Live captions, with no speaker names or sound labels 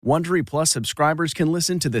Wondery Plus subscribers can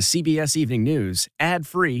listen to the CBS Evening News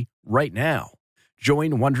ad-free right now.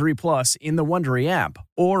 Join Wondery Plus in the Wondery app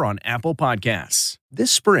or on Apple Podcasts.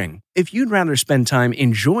 This spring, if you'd rather spend time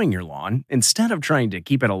enjoying your lawn instead of trying to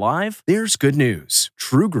keep it alive, there's good news.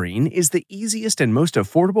 True Green is the easiest and most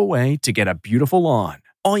affordable way to get a beautiful lawn.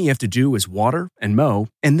 All you have to do is water and mow,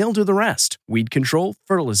 and they'll do the rest. Weed control,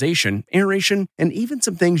 fertilization, aeration, and even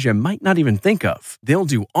some things you might not even think of. They'll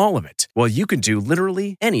do all of it, while you can do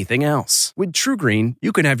literally anything else. With True Green,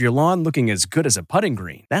 you can have your lawn looking as good as a putting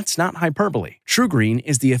green. That's not hyperbole. True Green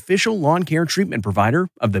is the official lawn care treatment provider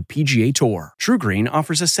of the PGA Tour. True Green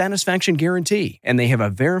offers a satisfaction guarantee, and they have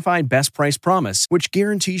a verified best price promise, which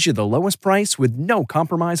guarantees you the lowest price with no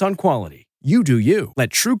compromise on quality. You do you. Let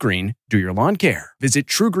True Green do your lawn care. Visit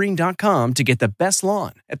truegreen.com to get the best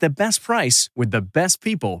lawn at the best price with the best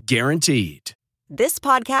people guaranteed. This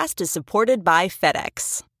podcast is supported by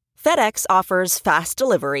FedEx. FedEx offers fast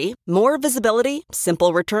delivery, more visibility,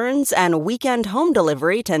 simple returns, and weekend home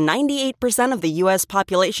delivery to 98% of the U.S.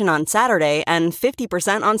 population on Saturday and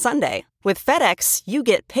 50% on Sunday. With FedEx, you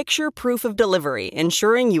get picture proof of delivery,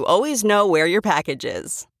 ensuring you always know where your package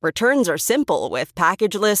is. Returns are simple with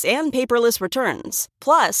packageless and paperless returns.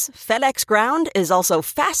 Plus, FedEx Ground is also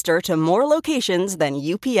faster to more locations than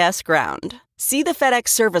UPS Ground. See the FedEx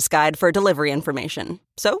service guide for delivery information.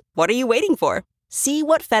 So, what are you waiting for? See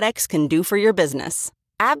what FedEx can do for your business.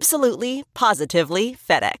 Absolutely, positively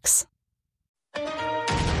FedEx.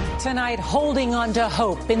 Tonight, holding on to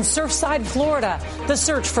hope in Surfside, Florida. The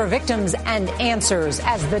search for victims and answers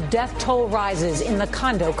as the death toll rises in the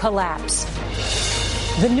condo collapse.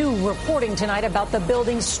 The new reporting tonight about the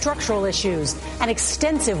building's structural issues and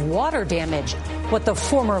extensive water damage. What the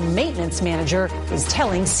former maintenance manager is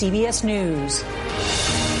telling CBS News.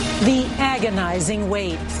 The agonizing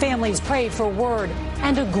wait. Families pray for word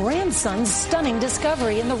and a grandson's stunning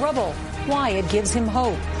discovery in the rubble. Why it gives him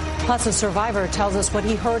hope. Plus, a survivor tells us what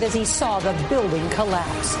he heard as he saw the building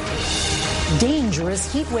collapse.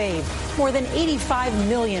 Dangerous heat wave. More than 85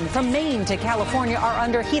 million from Maine to California are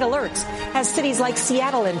under heat alerts as cities like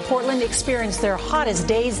Seattle and Portland experience their hottest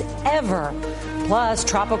days ever. Plus,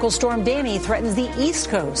 Tropical Storm Danny threatens the East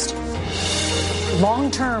Coast.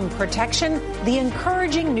 Long-term protection, the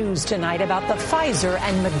encouraging news tonight about the Pfizer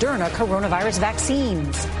and Moderna coronavirus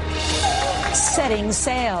vaccines. Setting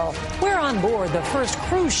sail. We're on board the first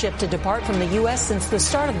cruise ship to depart from the U.S. since the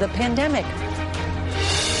start of the pandemic.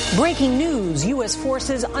 Breaking news, U.S.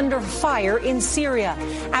 forces under fire in Syria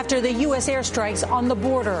after the U.S. airstrikes on the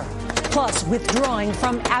border. Plus, withdrawing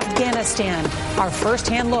from Afghanistan. Our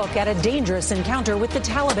first-hand look at a dangerous encounter with the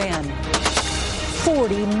Taliban.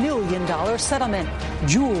 $40 million settlement.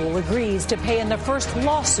 Juul agrees to pay in the first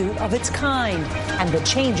lawsuit of its kind, and the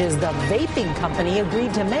changes the vaping company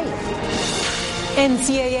agreed to make.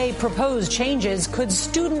 NCAA proposed changes. Could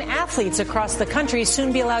student athletes across the country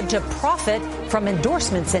soon be allowed to profit from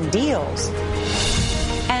endorsements and deals?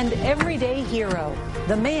 And everyday hero,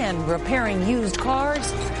 the man repairing used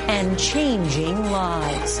cars and changing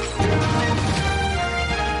lives.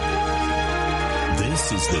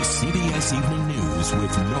 This is the CBS Evening News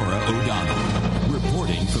with Norah O'Donnell,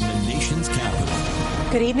 reporting from the nation's capital.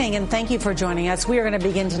 Good evening, and thank you for joining us. We are going to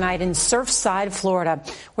begin tonight in Surfside, Florida,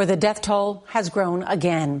 where the death toll has grown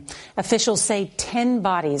again. Officials say 10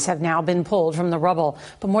 bodies have now been pulled from the rubble,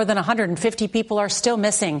 but more than 150 people are still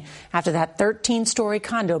missing after that 13-story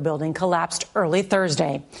condo building collapsed early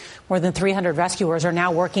Thursday. More than 300 rescuers are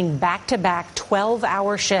now working back-to-back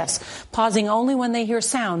 12-hour shifts, pausing only when they hear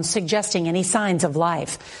sounds suggesting any signs of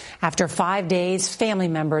life. After 5 days, family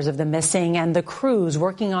members of the missing and the crews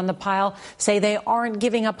working on the pile say they aren't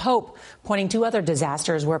giving up hope, pointing to other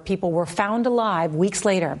disasters where people were found alive weeks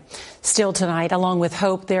later. Still tonight, along with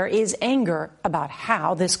hope, there is anger about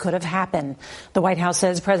how this could have happened. The White House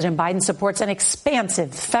says President Biden supports an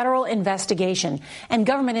expansive federal investigation, and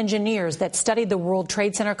government engineers that studied the World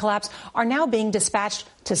Trade Center collapse are now being dispatched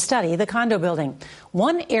to study the condo building.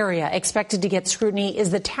 One area expected to get scrutiny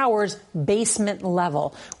is the tower's basement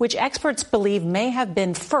level, which experts believe may have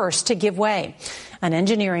been first to give way. An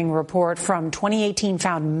engineering report from 2018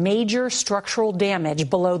 found major structural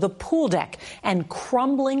damage below the pool deck and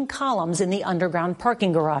crumbling columns in the underground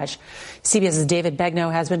parking garage. CBS's David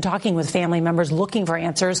Begnaud has been talking with family members looking for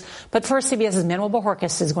answers. But first, CBS's Manuel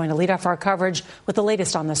Bojorquez is going to lead off our coverage with the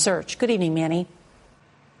latest on the search. Good evening, Manny.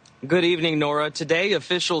 Good evening, Nora. Today,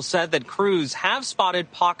 officials said that crews have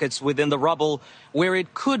spotted pockets within the rubble where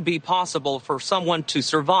it could be possible for someone to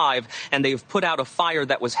survive, and they've put out a fire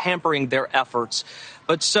that was hampering their efforts.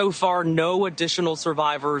 But so far, no additional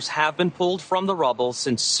survivors have been pulled from the rubble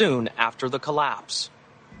since soon after the collapse.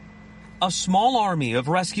 A small army of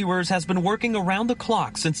rescuers has been working around the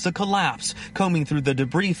clock since the collapse, combing through the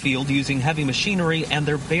debris field using heavy machinery and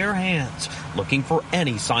their bare hands, looking for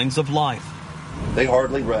any signs of life. They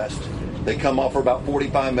hardly rest. They come off for about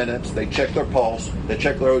 45 minutes, they check their pulse, they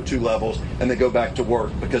check their O2 levels, and they go back to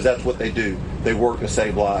work because that's what they do. They work to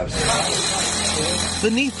save lives.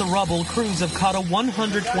 Beneath the rubble, crews have cut a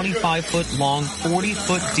 125-foot-long,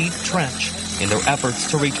 40-foot-deep trench in their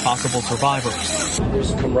efforts to reach possible survivors.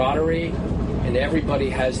 There's camaraderie, and everybody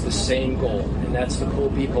has the same goal, and that's to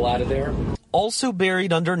pull people out of there. Also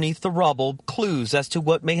buried underneath the rubble, clues as to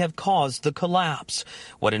what may have caused the collapse.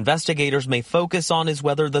 What investigators may focus on is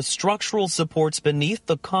whether the structural supports beneath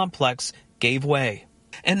the complex gave way.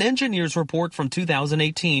 An engineer's report from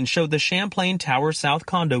 2018 showed the Champlain Tower South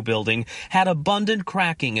condo building had abundant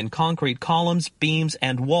cracking in concrete columns, beams,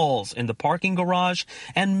 and walls in the parking garage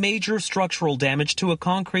and major structural damage to a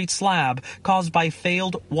concrete slab caused by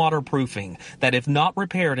failed waterproofing that, if not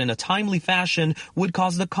repaired in a timely fashion, would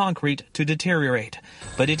cause the concrete to deteriorate.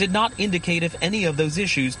 But it did not indicate if any of those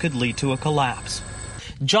issues could lead to a collapse.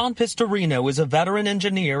 John Pistorino is a veteran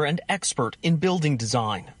engineer and expert in building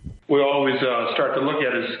design. We always start to look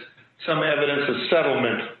at is some evidence of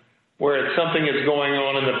settlement, where it's something is going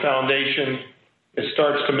on in the foundation, it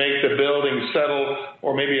starts to make the building settle,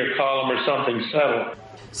 or maybe a column or something settle.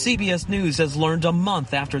 CBS News has learned a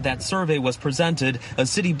month after that survey was presented, a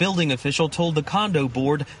city building official told the condo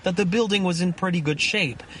board that the building was in pretty good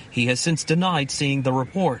shape. He has since denied seeing the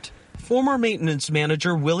report. Former maintenance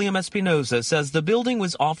manager William Espinoza says the building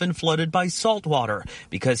was often flooded by salt water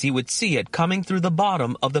because he would see it coming through the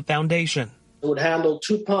bottom of the foundation. It would handle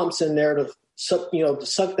 2 pumps in there to suck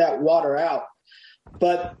that water out.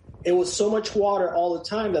 But it was so much water all the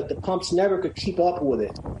time that the pumps never could keep up with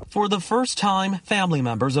it. For the first time, family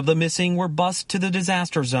members of the missing were bused to the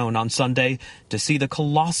disaster zone on Sunday to see the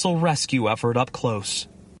colossal rescue effort up close.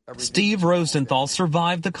 Steve Rosenthal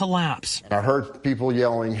survived the collapse. I heard people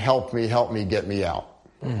yelling, help me, get me out.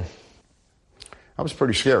 That was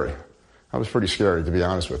pretty scary. To be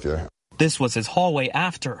honest with you. This was his hallway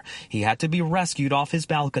after he had to be rescued off his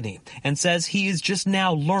balcony, and says he is just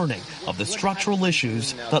now learning of the structural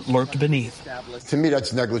issues that lurked beneath. To me,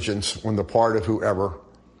 that's negligence on the part of whoever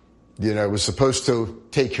was supposed to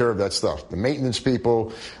take care of that stuff. The maintenance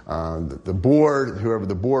people, the board, whoever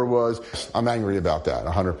the board was. I'm angry about that,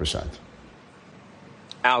 100%.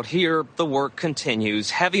 Out here, the work continues.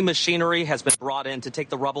 Heavy machinery has been brought in to take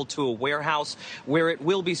the rubble to a warehouse where it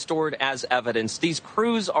will be stored as evidence. These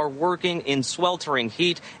crews are working in sweltering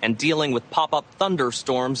heat and dealing with pop-up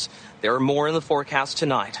thunderstorms. There are more in the forecast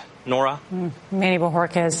tonight. Norah? Manny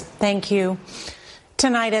Bojorquez, thank you.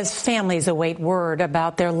 Tonight, as families await word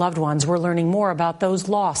about their loved ones, we're learning more about those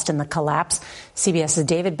lost in the collapse. CBS's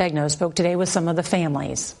David Begnaud spoke today with some of the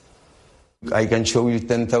families. I can show you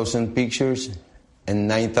 10,000 pictures, and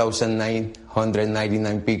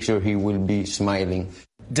 9,999 pictures he will be smiling.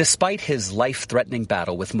 Despite his life-threatening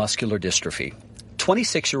battle with muscular dystrophy,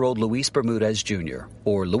 26-year-old Luis Bermudez Jr.,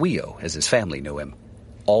 or Luio as his family knew him,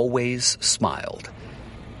 always smiled.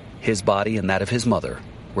 His body and that of his mother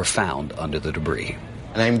were found under the debris.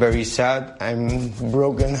 And I'm very sad. I'm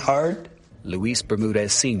broken heart. Luis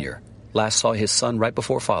Bermudez Sr. last saw his son right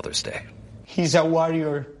before Father's Day. He's a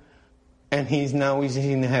warrior, and he's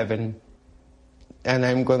in heaven. And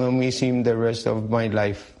I'm going to miss him the rest of my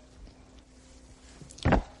life.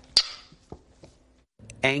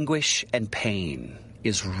 Anguish and pain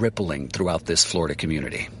is rippling throughout this Florida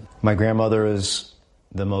community. My grandmother is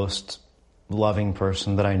the most loving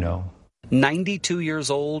person that I know. 92 years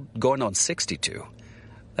old, going on 62.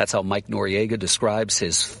 That's how Mike Noriega describes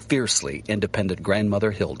his fiercely independent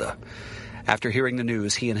grandmother, Hilda. After hearing the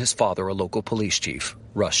news, he and his father, a local police chief,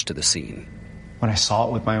 rushed to the scene. When I saw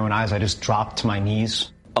it with my own eyes, I just dropped to my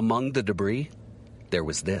knees. Among the debris, there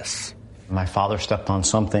was this. My father stepped on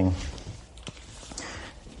something,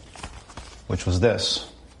 which was this.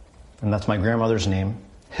 And that's my grandmother's name,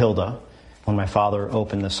 Hilda. When my father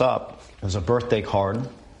opened this up, it was a birthday card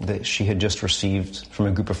that she had just received from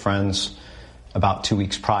a group of friends about 2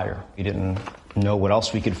 weeks prior. We didn't know what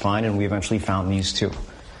else we could find, and we eventually found these two.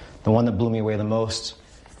 The one that blew me away the most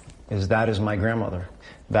is that is my grandmother.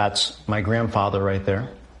 That's my grandfather right there,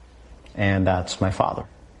 and that's my father.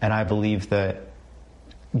 And I believe that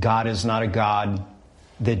God is not a God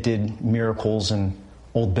that did miracles in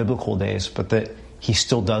old biblical days, but that he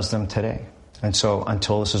still does them today. And so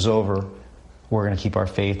until this is over, we're going to keep our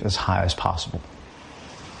faith as high as possible.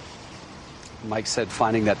 Mike said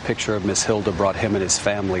finding that picture of Miss Hilda brought him and his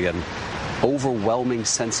family an overwhelming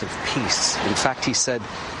sense of peace. In fact, he said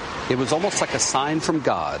it was almost like a sign from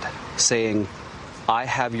God saying, I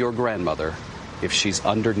have your grandmother. If she's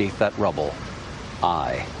underneath that rubble,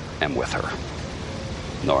 I am with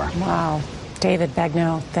her. Norah. Wow. David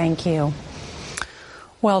Begnaud, thank you.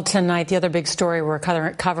 Well, tonight, the other big story we're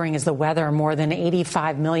covering is the weather. More than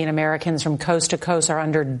 85 million Americans from coast to coast are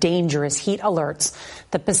under dangerous heat alerts.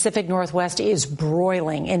 The Pacific Northwest is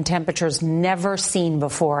broiling in temperatures never seen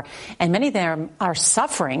before, and many of them are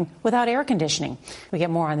suffering without air conditioning. We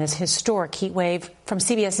get more on this historic heat wave from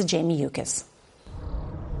CBS's Jamie Yukas.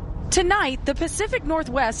 Tonight, the Pacific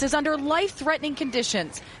Northwest is under life-threatening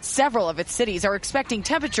conditions. Several of its cities are expecting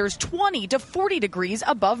temperatures 20 to 40 degrees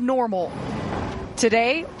above normal.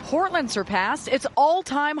 Today, Portland surpassed its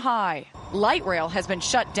all-time high. Light rail has been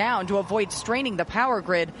shut down to avoid straining the power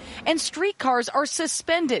grid, and streetcars are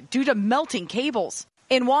suspended due to melting cables.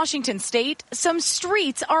 In Washington state, some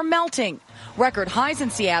streets are melting. Record highs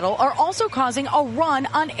in Seattle are also causing a run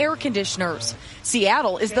on air conditioners.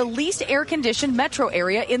 Seattle is the least air-conditioned metro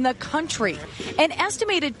area in the country. An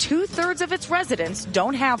estimated 2/3 of its residents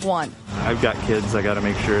don't have one. I've got kids. I got to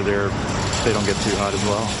make sure they don't get too hot as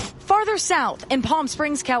well. Farther south, in Palm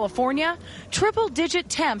Springs, California, triple-digit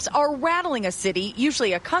temps are rattling a city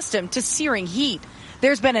usually accustomed to searing heat.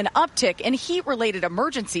 There's been an uptick in heat-related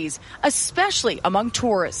emergencies, especially among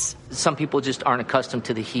tourists. Some people just aren't accustomed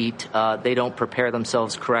to the heat. They don't prepare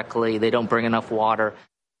themselves correctly. They don't bring enough water.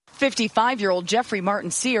 55-year-old Jeffrey Martin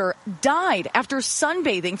Sear died after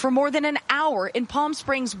sunbathing for more than an hour in Palm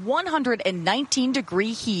Springs'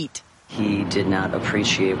 119-degree heat. He did not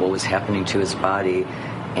appreciate what was happening to his body,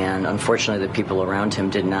 and unfortunately the people around him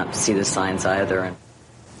did not see the signs either.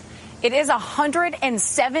 It is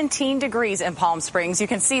 117 degrees in Palm Springs. You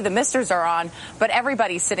can see the misters are on, but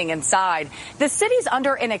everybody's sitting inside. The city's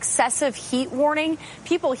under an excessive heat warning.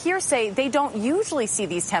 People here say they don't usually see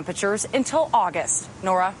these temperatures until August.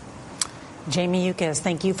 Norah? Jamie Yukas,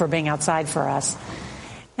 thank you for being outside for us.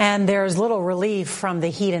 And there's little relief from the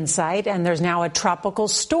heat in sight, and there's now a tropical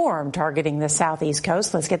storm targeting the southeast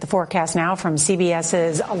coast. Let's get the forecast now from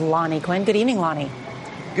CBS's Lonnie Quinn. Good evening, Lonnie.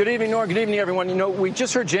 Good evening, Norah. Good evening, everyone. You know, we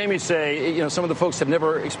just heard Jamie say, some of the folks have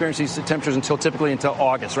never experienced these temperatures typically until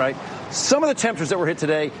August, right? Some of the temperatures that were hit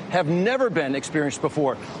today have never been experienced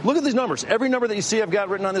before. Look at these numbers. Every number that you see I've got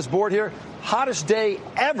written on this board here, hottest day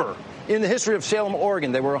ever in the history of Salem,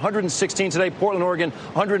 Oregon. They were 116 today. Portland, Oregon,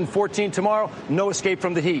 114 tomorrow. No escape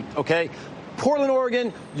from the heat, okay? Portland,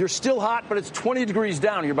 Oregon, you're still hot, but it's 20 degrees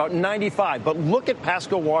down. You're about 95. But look at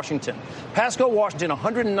Pasco, Washington. Pasco, Washington,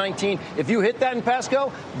 119. If you hit that in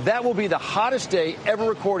Pasco, that will be the hottest day ever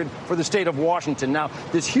recorded for the state of Washington. Now,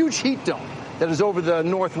 this huge heat dome that is over the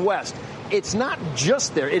Northwest, it's not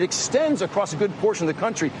just there. It extends across a good portion of the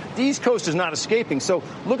country. The East Coast is not escaping. So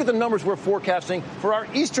look at the numbers we're forecasting for our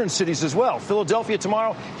eastern cities as well. Philadelphia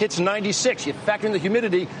tomorrow hits 96. You factor in the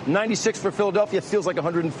humidity, 96 for Philadelphia feels like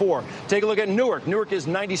 104. Take a look at Newark. Newark is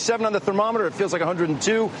 97 on the thermometer. It feels like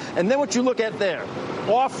 102. And then what you look at there,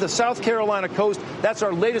 off the South Carolina coast, that's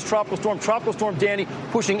our latest tropical storm Danny,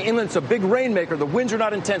 pushing inland. It's a big rainmaker. The winds are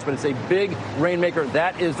not intense, but it's a big rainmaker.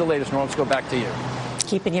 That is the latest. Norm, let's go back to you.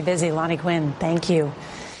 Keeping you busy, Lonnie Quinn. Thank you.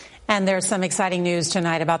 And there's some exciting news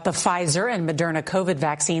tonight about the Pfizer and Moderna COVID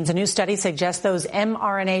vaccines. A new study suggests those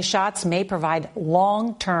mRNA shots may provide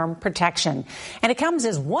long-term protection. And it comes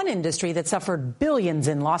as one industry that suffered billions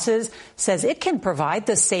in losses says it can provide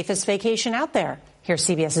the safest vacation out there. Here's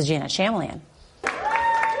CBS's Gina Shamlian.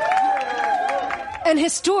 An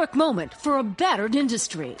historic moment for a battered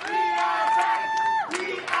industry.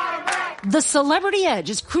 The Celebrity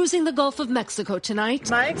Edge is cruising the Gulf of Mexico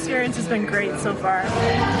tonight. My experience has been great so far.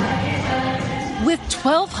 With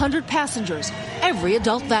 1,200 passengers, every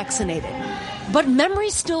adult vaccinated. But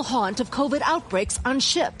memories still haunt of COVID outbreaks on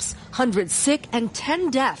ships, hundreds sick and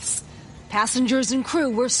 10 deaths. Passengers and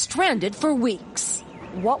crew were stranded for weeks.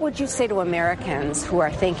 What would you say to Americans who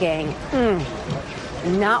are thinking,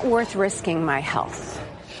 not worth risking my health?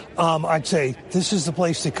 I'd say this is the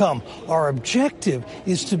place to come. Our objective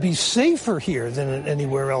is to be safer here than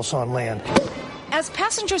anywhere else on land. As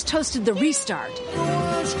passengers toasted the restart,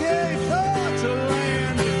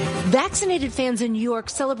 vaccinated fans in New York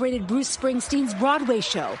celebrated Bruce Springsteen's Broadway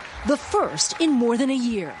show, the first in more than a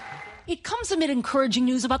year. It comes amid encouraging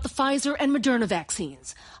news about the Pfizer and Moderna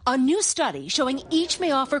vaccines, a new study showing each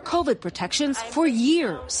may offer COVID protections for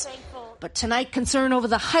years. But tonight, concern over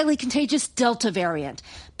the highly contagious Delta variant,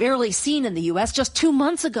 barely seen in the U.S. just 2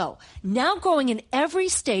 months ago, now growing in every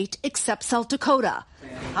state except South Dakota.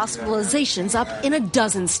 Hospitalizations up in a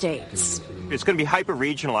dozen states. It's going to be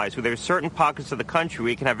hyper-regionalized, where there's certain pockets of the country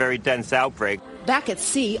where you can have very dense outbreak. Back at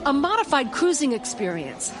sea, a modified cruising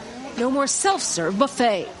experience. No more self-serve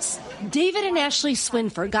buffets. David and Ashley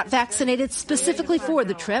Swinford got vaccinated specifically for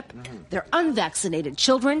the trip. Their unvaccinated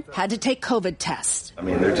children had to take COVID tests. I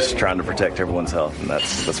mean, they're just trying to protect everyone's health, and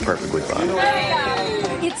that's perfectly fine.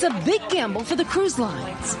 It's a big gamble for the cruise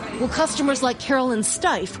lines. Will customers like Carolyn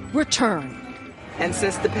Stife return? And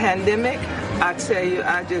since the pandemic, I tell you,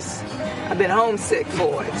 I've been homesick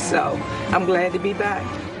for it, so I'm glad to be back.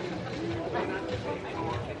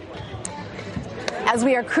 As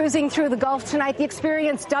we are cruising through the Gulf tonight, the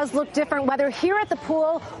experience does look different. Whether here at the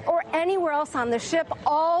pool or anywhere else on the ship,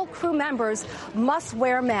 all crew members must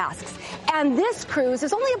wear masks. And this cruise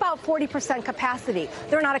is only about 40% capacity.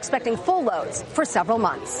 They're not expecting full loads for several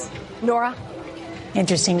months. Norah?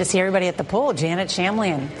 Interesting to see everybody at the pool. Janet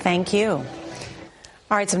Shamlian, thank you.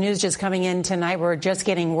 All right, some news just coming in tonight. We're just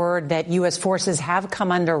getting word that U.S. forces have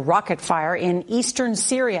come under rocket fire in eastern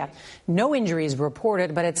Syria. No injuries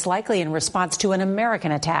reported, but it's likely in response to an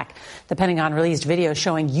American attack. The Pentagon released video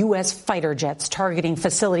showing U.S. fighter jets targeting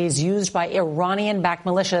facilities used by Iranian-backed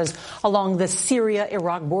militias along the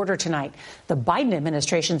Syria-Iraq border tonight. The Biden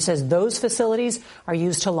administration says those facilities are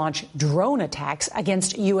used to launch drone attacks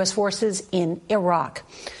against U.S. forces in Iraq.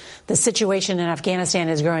 The situation in Afghanistan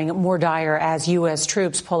is growing more dire as U.S.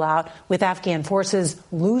 troops pull out, with Afghan forces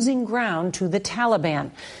losing ground to the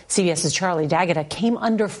Taliban. CBS's Charlie D'Agata came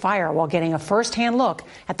under fire while getting a first-hand look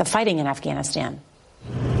at the fighting in Afghanistan.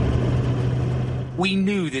 We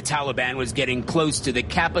knew the Taliban was getting close to the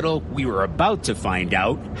capital. We were about to find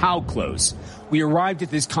out how close. We arrived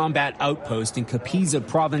at this combat outpost in Kapisa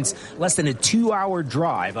province, less than a 2-hour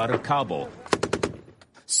drive out of Kabul.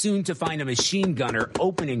 Soon to find a machine gunner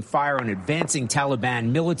opening fire on advancing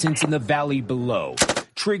Taliban militants in the valley below,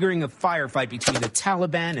 triggering a firefight between the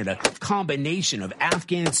Taliban and a combination of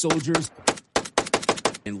Afghan soldiers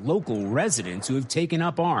and local residents who have taken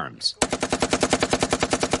up arms.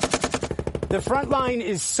 The front line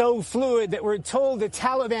is so fluid that we're told the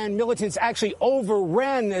Taliban militants actually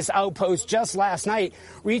overran this outpost just last night,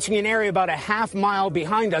 reaching an area about a half mile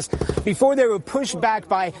behind us before they were pushed back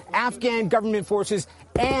by Afghan government forces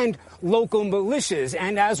and local militias.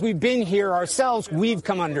 And as we've been here ourselves, we've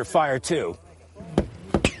come under fire, too.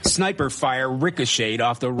 Sniper fire ricocheted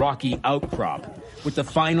off the rocky outcrop. With the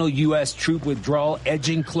final U.S. troop withdrawal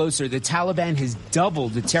edging closer, the Taliban has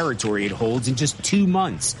doubled the territory it holds in just 2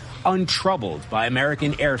 months, untroubled by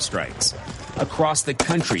American airstrikes. Across the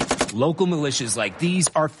country, local militias like these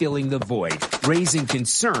are filling the void, raising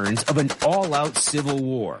concerns of an all-out civil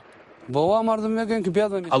war.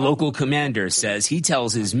 A local commander says he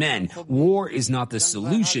tells his men war is not the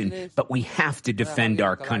solution, but we have to defend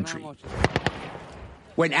our country.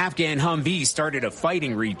 When Afghan Humvees started a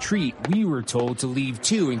fighting retreat, we were told to leave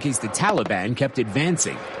too in case the Taliban kept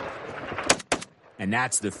advancing. And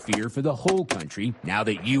that's the fear for the whole country now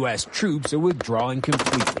that U.S. troops are withdrawing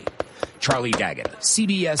completely. Charlie D'Agata,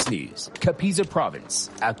 CBS News, Kapisa Province,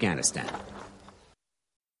 Afghanistan.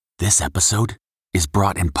 This episode is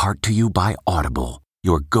brought in part to you by Audible,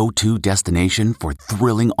 your go-to destination for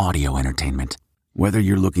thrilling audio entertainment. Whether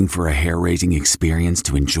you're looking for a hair-raising experience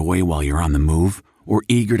to enjoy while you're on the move or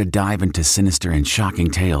eager to dive into sinister and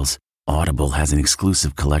shocking tales, Audible has an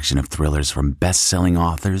exclusive collection of thrillers from best-selling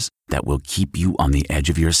authors that will keep you on the edge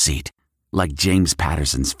of your seat. Like James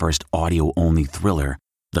Patterson's first audio-only thriller,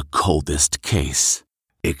 The Coldest Case.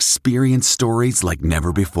 Experience stories like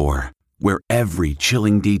never before, where every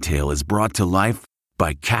chilling detail is brought to life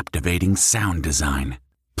by captivating sound design.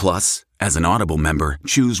 Plus, as an Audible member,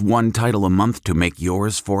 choose one title a month to make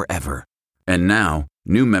yours forever. And now,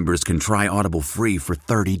 new members can try Audible free for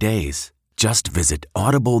 30 days. Just visit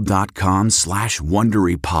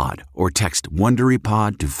audible.com/WonderyPod or text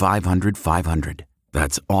WonderyPod to 500-500.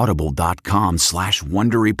 That's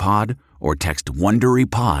audible.com/WonderyPod or text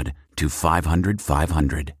WonderyPod to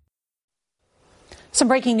 500-500. Some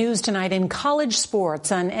breaking news tonight in college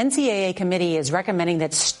sports. An NCAA committee is recommending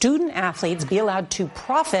that student athletes be allowed to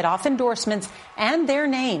profit off endorsements and their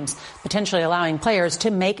names, potentially allowing players to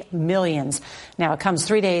make millions. Now, it comes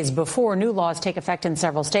 3 days before new laws take effect in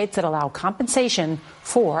several states that allow compensation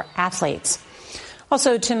for athletes.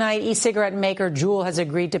 Also tonight, e-cigarette maker Juul has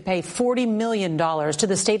agreed to pay $40 million to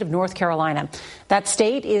the state of North Carolina. That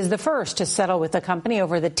state is the first to settle with the company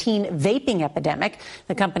over the teen vaping epidemic.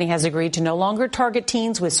 The company has agreed to no longer target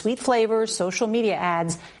teens with sweet flavors, social media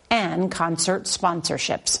ads, and concert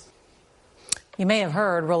sponsorships. You may have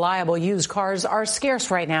heard reliable used cars are scarce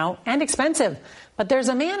right now and expensive. But there's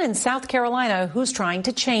a man in South Carolina who's trying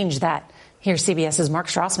to change that. Here's CBS's Mark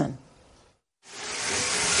Strassman.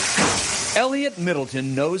 Elliot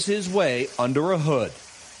Middleton knows his way under a hood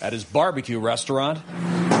at his barbecue restaurant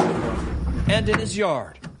and in his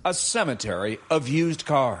yard. a cemetery of used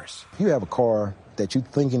cars. If you have a car that you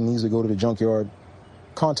thinking needs to go to the junkyard,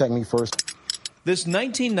 contact me first. This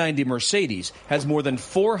 1990 Mercedes has more than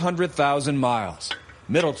 400,000 miles.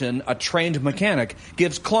 Middleton, a trained mechanic,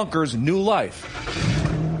 gives clunkers new life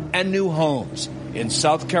and new homes in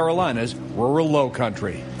South Carolina's rural low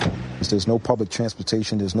country. There's no public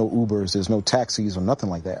transportation, there's no Ubers, there's no taxis or nothing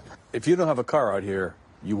like that. If you don't have a car out here,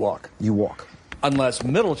 you walk. You walk. Unless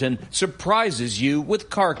Middleton surprises you with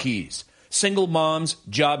car keys. Single moms,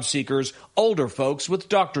 job seekers, older folks with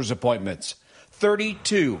doctor's appointments.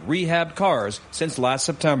 32 rehabbed cars since last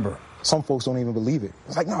September. Some folks don't even believe it.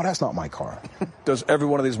 It's like, no, that's not my car. Does every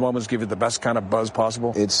one of these moments give you the best kind of buzz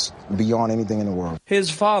possible? It's beyond anything in the world. His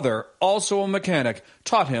father, also a mechanic,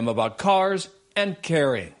 taught him about cars and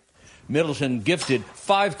caring. Middleton gifted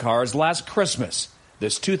 5 cars last Christmas.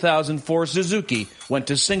 This 2004 Suzuki went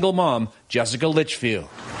to single mom Jessica Litchfield.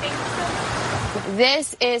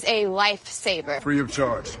 This is a lifesaver. Free of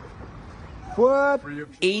charge. What?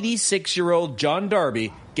 86-year-old John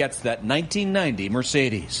Darby gets that 1990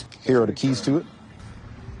 Mercedes. Here are the keys to it.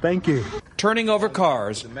 Thank you. Turning over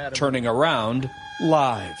cars, turning around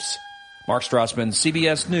lives. Mark Strassman,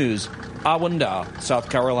 CBS News, Awanda, South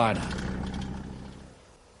Carolina.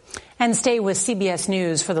 And stay with CBS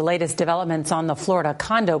News for the latest developments on the Florida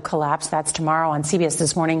condo collapse. That's tomorrow on CBS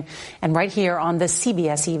This Morning and right here on the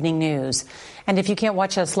CBS Evening News. And if you can't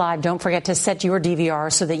watch us live, don't forget to set your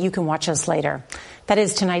DVR so that you can watch us later. That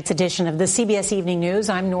is tonight's edition of the CBS Evening News.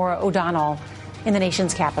 I'm Norah O'Donnell in the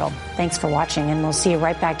nation's capital. Thanks for watching, and we'll see you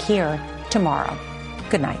right back here tomorrow.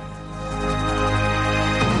 Good night.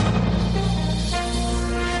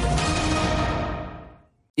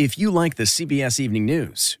 If you like the CBS Evening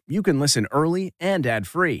News, you can listen early and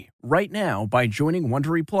ad-free right now by joining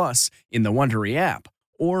Wondery Plus in the Wondery app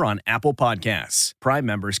or on Apple Podcasts. Prime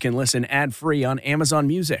members can listen ad-free on Amazon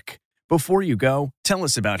Music. Before you go, tell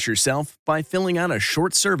us about yourself by filling out a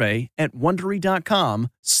short survey at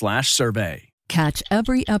Wondery.com/survey. Catch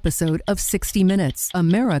every episode of 60 Minutes,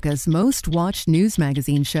 America's most watched news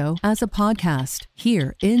magazine show, as a podcast.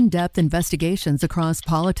 Hear in-depth investigations across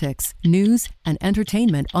politics, news, and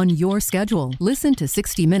entertainment on your schedule. Listen to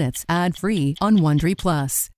 60 Minutes ad-free on Wondery Plus.